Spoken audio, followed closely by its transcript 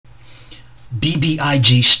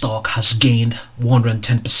BBIG stock has gained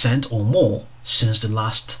 110% or more since the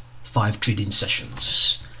last 5 trading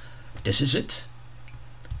sessions. This is it.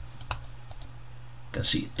 You can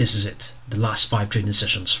see this is it. The last 5 trading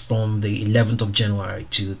sessions from the 11th of January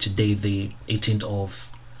to today, the 18th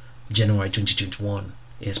of January 2021.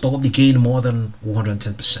 It's probably gained more than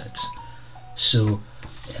 110%. So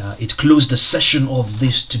it closed the session of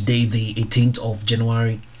this today, the 18th of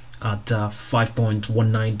January, at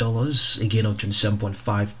 $5.19, a gain of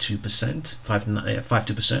 27.52%,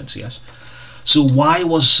 52%. Yes. So why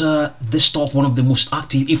was this stock one of the most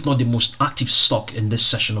active, if not the most active stock in this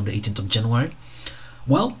session of the 18th of January?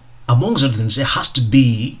 Well, amongst other things, it has to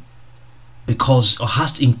be because, or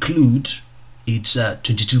has to include, its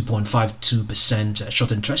 22.52%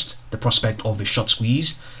 short interest, the prospect of a short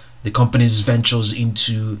squeeze, the company's ventures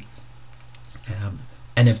into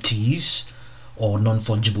NFTs or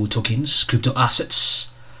non-fungible tokens, crypto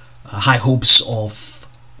assets, high hopes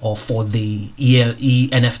for the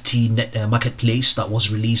NFT marketplace that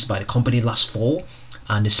was released by the company last fall,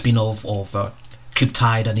 and the spin-off of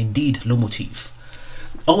Cryptyde and indeed Lomotif.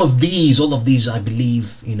 All of these, I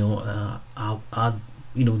believe, are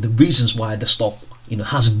the reasons why the stock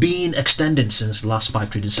has been extended since the last 5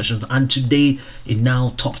 trading sessions, and today it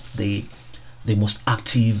now topped the most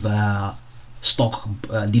active stock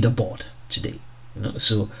leaderboard today.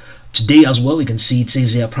 So today as well, you can see it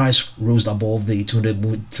says here price rose above the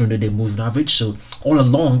 200-day moving average. So all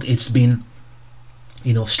along it's been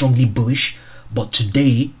strongly bullish, but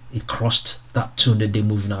today it crossed that 200-day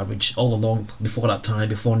moving average. All along before that time,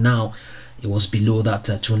 before now, it was below that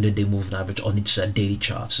 200-day moving average on its daily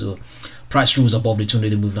chart. So price rose above the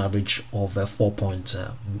 200-day moving average of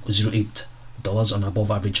 $4.08 on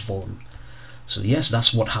above average volume. So yes,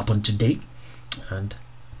 that's what happened today. And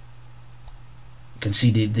you can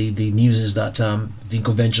see the news is that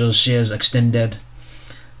Vinco Ventures shares extends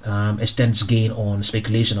gain on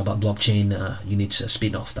speculation about blockchain units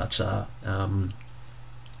spin-off. That's a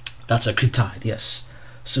Cryptyde. Yes.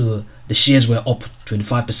 So the shares were up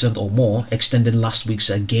 25% or more, extending last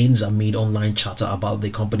week's gains amid online chatter about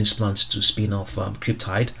the company's plans to spin off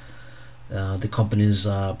Cryptyde, the company's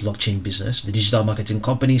blockchain business. The digital marketing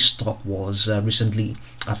company stock was recently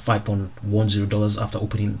at $5.10 after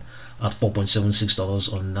opening at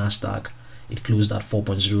 $4.76 on Nasdaq. It closed at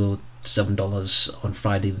 $4.07 on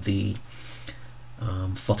Friday, the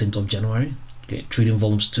 14th of January. Okay, trading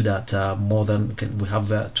volumes stood at more than, we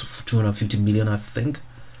have 250 million, I think,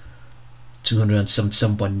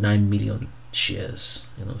 277.9 million shares.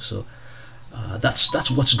 So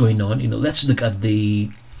that's what's going on. Let's look at the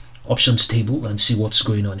options table and see what's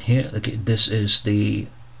going on here. Okay, this is the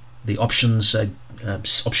options the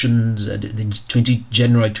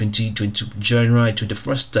January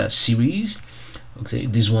 21st series. Okay,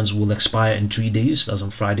 these ones will expire in 3 days. That's on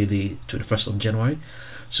Friday, the 21st of January.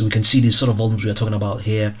 So we can see the sort of volumes we are talking about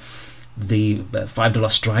here. The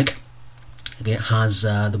 $5 strike again has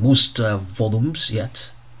the most volumes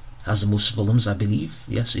yet. Has the most volumes, I believe.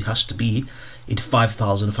 Yes, it has to be. It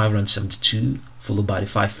 5,572, followed by the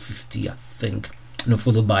 550, I think.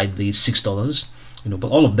 Followed by the $6.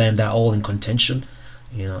 But all of them, they're all in contention.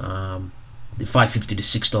 The 550 to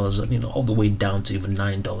 $6, all the way down to even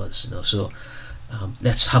 $9. So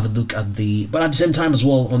let's have a look at the, but at the same time as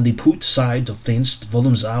well, on the put side of things, the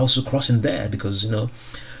volumes are also crossing there, because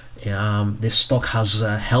this stock has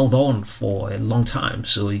held on for a long time.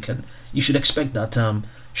 So you should expect that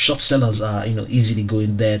short sellers are easily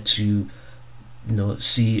going there to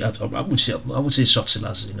see. I would say short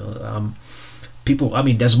sellers. People. I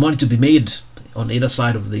mean, there's money to be made on either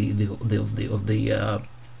side of the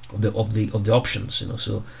options.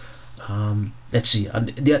 So let's see, and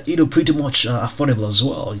they're pretty much affordable as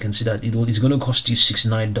well. You can see that it's going to cost you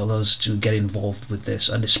 $69 to get involved with this,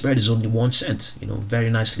 and the spread is only 1 cent. Very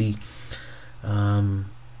nicely.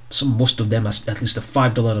 Most of them at least a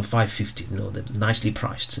 $5 and a $5.50. They're nicely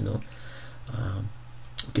priced.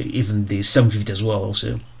 Okay, even the $7.50 as well.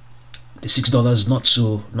 Also, the $6 not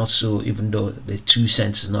so. Even though the 2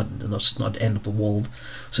 cents is not the end of the world.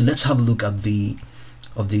 So let's have a look at the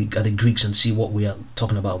Greeks and see what we are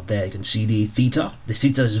talking about there. You can see the theta. The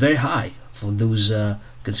theta is very high for those. You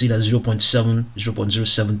can see that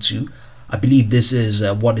 0.072. I believe this is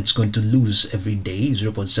what it's going to lose every day,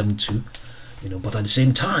 0.72. But at the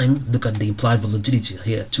same time, look at the implied volatility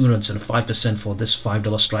here, 275% for this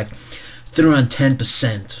 $5 strike,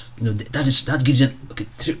 310%. That gives it. Okay,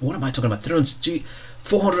 what am I talking about?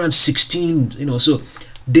 416. So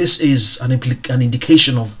this is an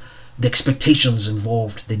indication of the expectations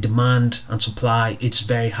involved, the demand and supply. It's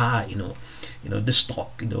very high. This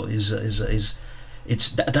stock is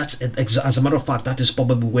that's as a matter of fact, that is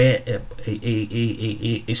probably where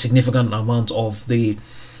a significant amount of the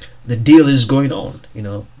deal is going on. In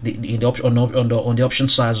the option on the option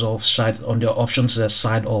side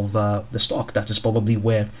of the stock, that is probably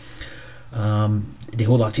where the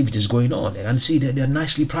whole activity is going on. And see that they're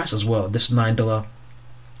nicely priced as well. This $9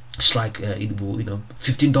 strike, it will,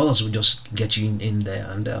 $15 will just get you in there,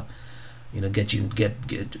 and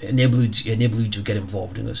enable you to get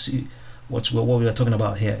involved. See what we are talking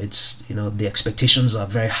about here. It's the expectations are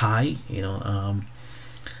very high.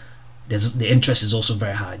 The interest is also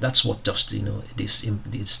very high. That's what just these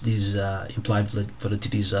implied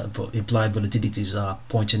volatilities are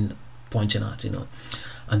pointing at.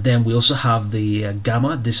 And then we also have the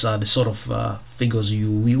gamma. These are the sort of figures you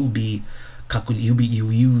will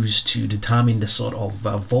use to determine the sort of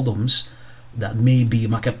volumes that maybe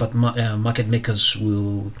market makers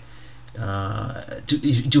will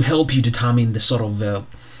to help you determine the sort of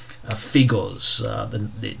figures,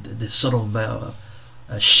 the sort of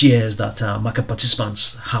shares that market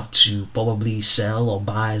participants have to probably sell or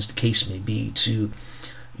buy, as the case may be, to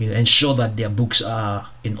ensure that their books are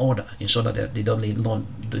in order, ensure that they don't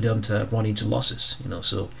run into losses.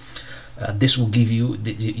 So this will give you,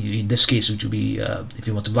 in this case, which will be if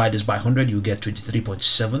you multiply this by 100, you get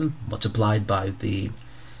 23.7 multiplied by the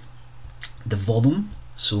volume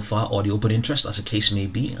so far, or the open interest, as the case may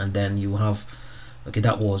be, and then you have, okay,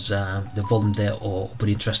 that was the volume there, or open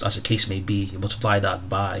interest, as the case may be. You multiply that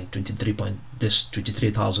by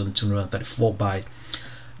 23,234 by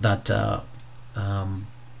that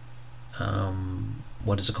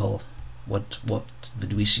what is it called? What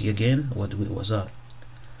did we see again? What was that?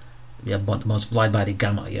 Yeah, multiplied by the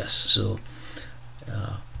gamma. Yes. So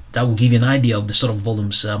that will give you an idea of the sort of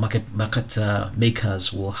volumes market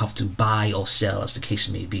makers will have to buy or sell, as the case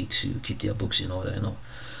may be, to keep their books in order.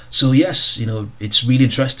 So yes, it's really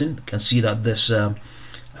interesting. You can see that this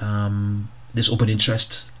this open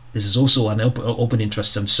interest, this is also an open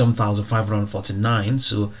interest of 7,549.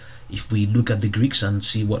 So if we look at the Greeks and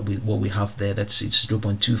see what we have there, it's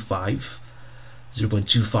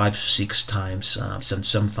 0.256 times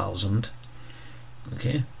 77,000.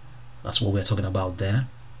 Okay, that's what we're talking about there.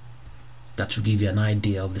 That will give you an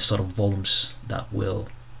idea of the sort of volumes that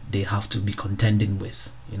they have to be contending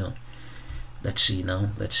with. Let's see now.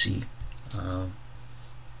 Let's see.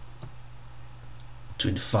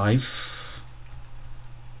 25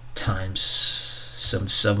 times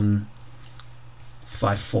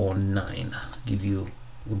 77,549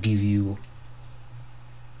 will give you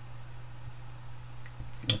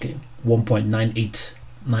okay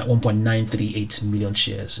 1.938 million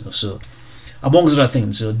shares. So amongst other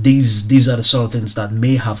things, these are the sort of things that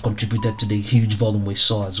may have contributed to the huge volume we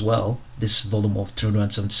saw as well. This volume of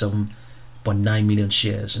 377.9 million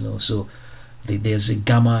shares. So there's a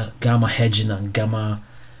gamma hedging and gamma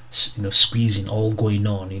squeezing all going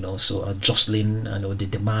on. So jostling, the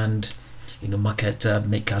demand, market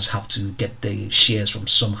makers have to get the shares from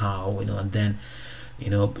somehow, and then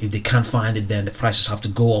if they can't find it, then the prices have to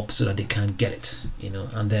go up so that they can get it,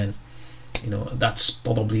 and then that's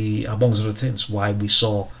probably amongst other things why we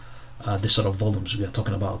saw this sort of volumes we are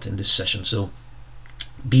talking about in this session. So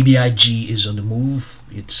BBIG is on the move.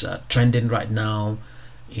 It's trending right now.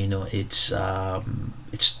 It's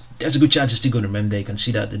there's a good chance it's still going to remain there. You can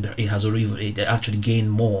see that it actually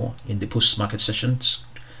gained more in the post-market sessions.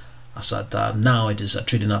 As at now, it is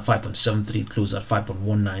trading at 5.73, closed at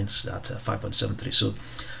 5.19, at 5.73. So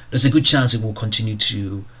there's a good chance it will continue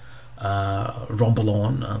to rumble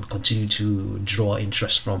on and continue to draw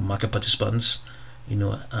interest from market participants.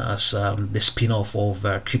 As the spin-off of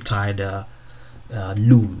Cryptyde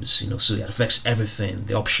looms. So it affects everything,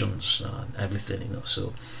 the options and everything.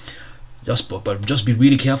 So just be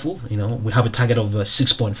really careful. We have a target of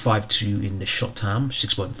 6.52 in the short term.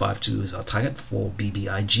 6.52 is our target for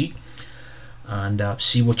BBIG, and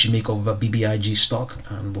see what you make of BBIG stock,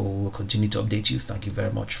 and we'll continue to update you. Thank you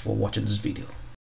very much for watching this video.